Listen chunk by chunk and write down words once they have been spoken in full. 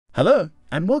Hello,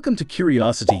 and welcome to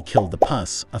Curiosity Killed the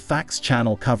Pus, a facts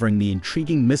channel covering the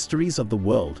intriguing mysteries of the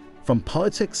world, from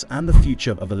politics and the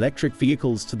future of electric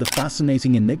vehicles to the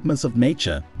fascinating enigmas of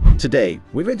nature. Today,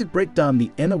 we're going to break down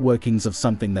the inner workings of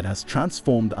something that has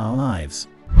transformed our lives,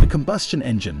 the combustion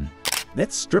engine.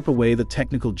 Let's strip away the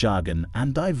technical jargon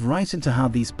and dive right into how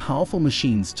these powerful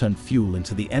machines turn fuel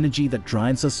into the energy that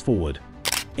drives us forward.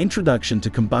 Introduction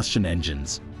to combustion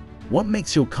engines. What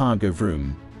makes your car go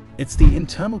vroom? It's the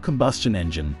internal combustion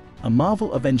engine, a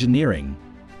marvel of engineering.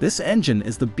 This engine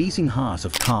is the beating heart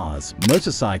of cars,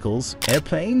 motorcycles,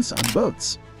 airplanes, and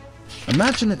boats.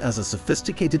 Imagine it as a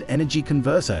sophisticated energy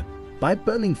converter. By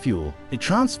burning fuel, it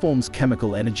transforms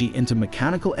chemical energy into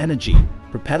mechanical energy,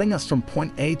 propelling us from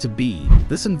point A to B.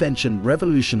 This invention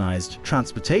revolutionized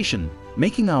transportation,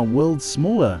 making our world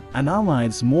smaller and our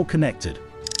lives more connected.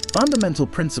 Fundamental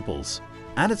principles.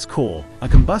 At its core, a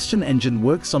combustion engine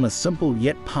works on a simple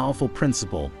yet powerful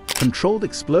principle: controlled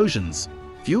explosions.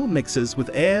 Fuel mixes with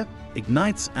air,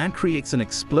 ignites, and creates an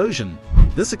explosion.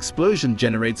 This explosion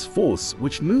generates force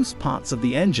which moves parts of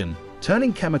the engine,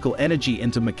 turning chemical energy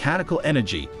into mechanical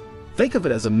energy. Think of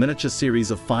it as a miniature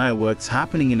series of fireworks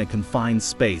happening in a confined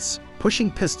space, pushing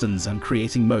pistons and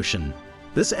creating motion.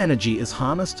 This energy is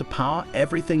harnessed to power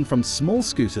everything from small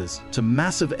scooters to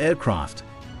massive aircraft.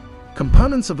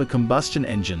 Components of a combustion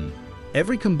engine.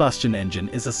 Every combustion engine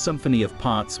is a symphony of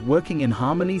parts working in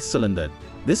harmony. Cylinder.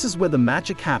 This is where the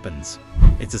magic happens.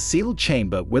 It's a sealed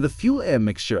chamber where the fuel-air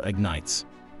mixture ignites.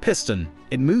 Piston.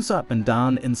 It moves up and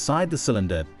down inside the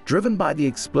cylinder, driven by the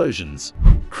explosions.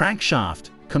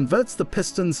 Crankshaft converts the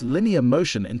piston's linear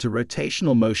motion into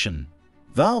rotational motion.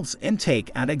 Valves.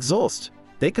 Intake and exhaust.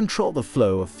 They control the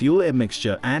flow of fuel-air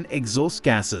mixture and exhaust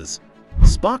gases.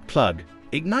 Spark plug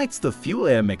ignites the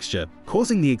fuel-air mixture,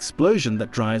 causing the explosion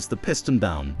that drives the piston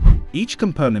down. Each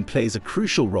component plays a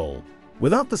crucial role.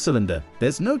 Without the cylinder,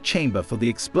 there's no chamber for the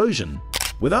explosion.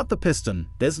 Without the piston,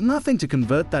 there's nothing to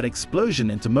convert that explosion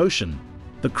into motion.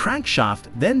 The crankshaft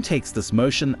then takes this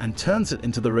motion and turns it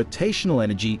into the rotational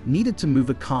energy needed to move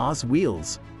a car's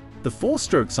wheels. The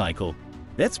four-stroke cycle.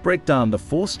 Let's break down the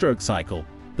four-stroke cycle,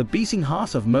 the beating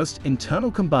heart of most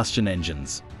internal combustion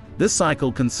engines. This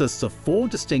cycle consists of four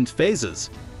distinct phases.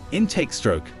 Intake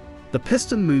stroke. The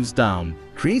piston moves down,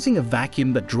 creating a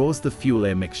vacuum that draws the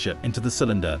fuel-air mixture into the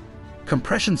cylinder.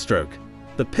 Compression stroke.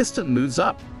 The piston moves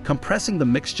up, compressing the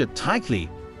mixture tightly.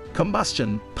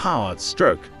 Combustion power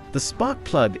stroke. The spark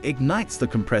plug ignites the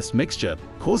compressed mixture,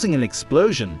 causing an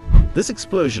explosion. This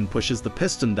explosion pushes the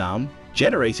piston down,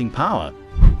 generating power.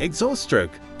 Exhaust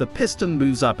stroke. The piston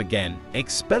moves up again,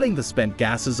 expelling the spent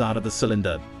gases out of the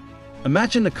cylinder.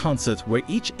 Imagine a concert where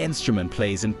each instrument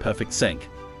plays in perfect sync.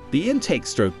 The intake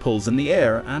stroke pulls in the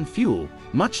air and fuel,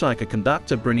 much like a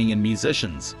conductor bringing in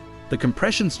musicians. The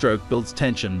compression stroke builds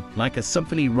tension, like a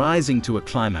symphony rising to a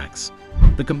climax.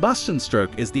 The combustion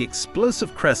stroke is the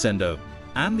explosive crescendo,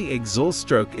 and the exhaust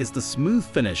stroke is the smooth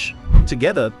finish.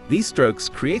 Together, these strokes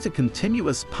create a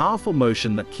continuous, powerful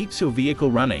motion that keeps your vehicle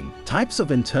running. Types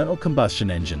of internal combustion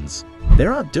engines.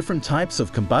 There are different types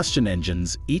of combustion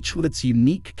engines, each with its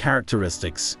unique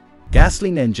characteristics.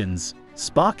 Gasoline engines,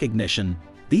 spark ignition.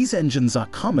 These engines are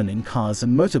common in cars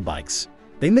and motorbikes.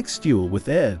 They mix fuel with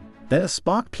air, then a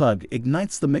spark plug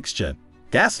ignites the mixture.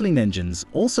 Gasoline engines,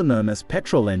 also known as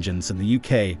petrol engines in the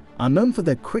UK, are known for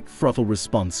their quick throttle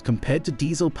response compared to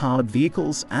diesel-powered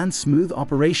vehicles and smooth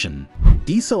operation.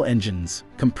 Diesel engines,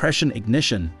 compression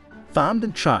ignition, found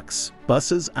in trucks,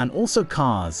 buses, and also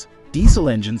cars. Diesel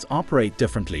engines operate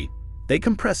differently. They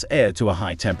compress air to a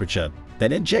high temperature,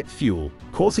 then inject fuel,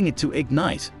 causing it to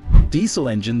ignite. Diesel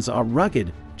engines are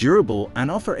rugged, durable,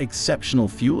 and offer exceptional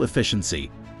fuel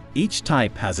efficiency. Each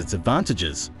type has its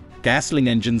advantages. Gasoline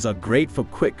engines are great for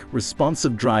quick,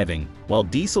 responsive driving, while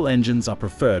diesel engines are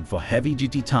preferred for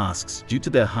heavy-duty tasks due to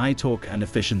their high torque and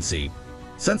efficiency.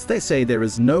 Since they say there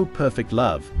is no perfect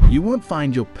love, you won't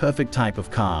find your perfect type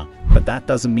of car, but that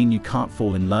doesn't mean you can't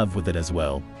fall in love with it as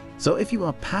well. So if you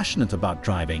are passionate about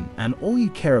driving and all you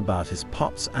care about is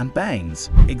pops and bangs,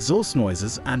 exhaust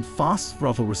noises and fast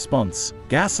throttle response,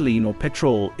 gasoline or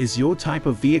petrol is your type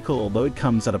of vehicle, although it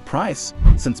comes at a price,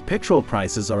 since petrol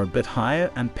prices are a bit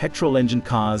higher and petrol engine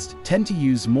cars tend to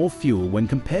use more fuel when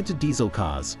compared to diesel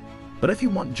cars. But if you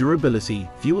want durability,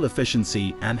 fuel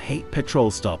efficiency, and hate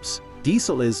petrol stops,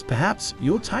 diesel is perhaps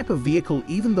your type of vehicle,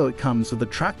 even though it comes with a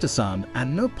tractor sound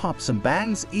and no pops and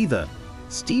bangs either.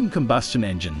 Steam combustion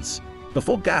engines.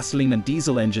 Before gasoline and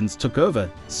diesel engines took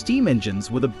over, steam engines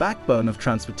were the backbone of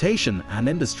transportation and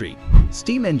industry.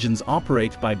 Steam engines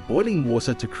operate by boiling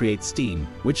water to create steam,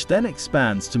 which then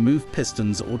expands to move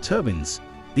pistons or turbines.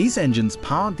 These engines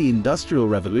powered the Industrial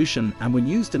Revolution and were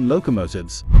used in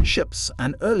locomotives, ships,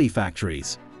 and early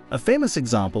factories. A famous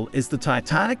example is the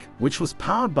Titanic, which was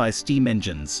powered by steam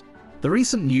engines. The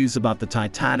recent news about the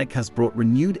Titanic has brought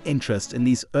renewed interest in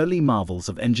these early marvels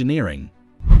of engineering.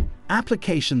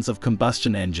 Applications of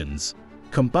combustion engines.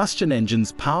 Combustion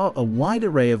engines power a wide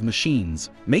array of machines,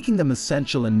 making them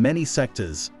essential in many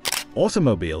sectors.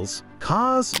 Automobiles,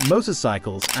 cars,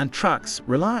 motorcycles, and trucks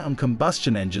rely on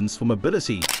combustion engines for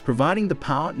mobility, providing the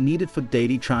power needed for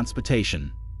daily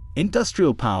transportation.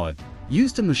 Industrial power.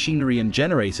 Used in machinery and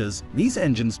generators, these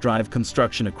engines drive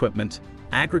construction equipment,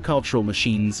 agricultural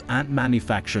machines, and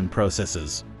manufacturing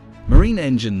processes. Marine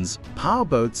engines power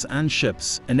boats and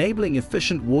ships, enabling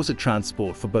efficient water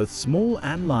transport for both small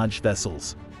and large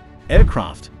vessels.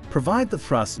 Aircraft provide the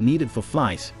thrust needed for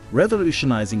flight,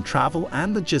 revolutionizing travel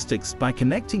and logistics by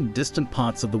connecting distant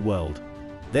parts of the world.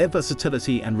 Their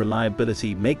versatility and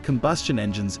reliability make combustion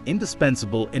engines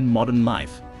indispensable in modern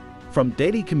life. From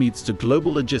daily commutes to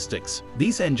global logistics,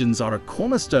 these engines are a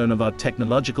cornerstone of our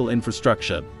technological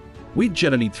infrastructure. We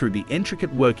journey through the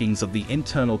intricate workings of the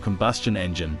internal combustion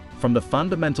engine, from the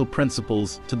fundamental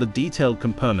principles to the detailed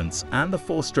components and the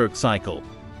four-stroke cycle.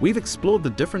 We've explored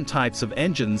the different types of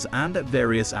engines and their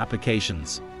various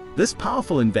applications. This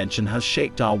powerful invention has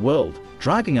shaped our world,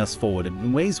 driving us forward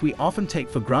in ways we often take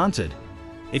for granted.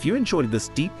 If you enjoyed this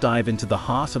deep dive into the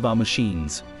heart of our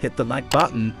machines, hit the like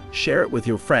button, share it with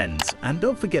your friends, and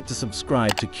don't forget to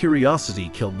subscribe to Curiosity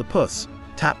Killed the Puss.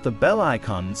 Tap the bell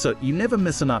icon so you never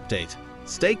miss an update.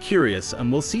 Stay curious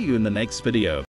and we'll see you in the next video.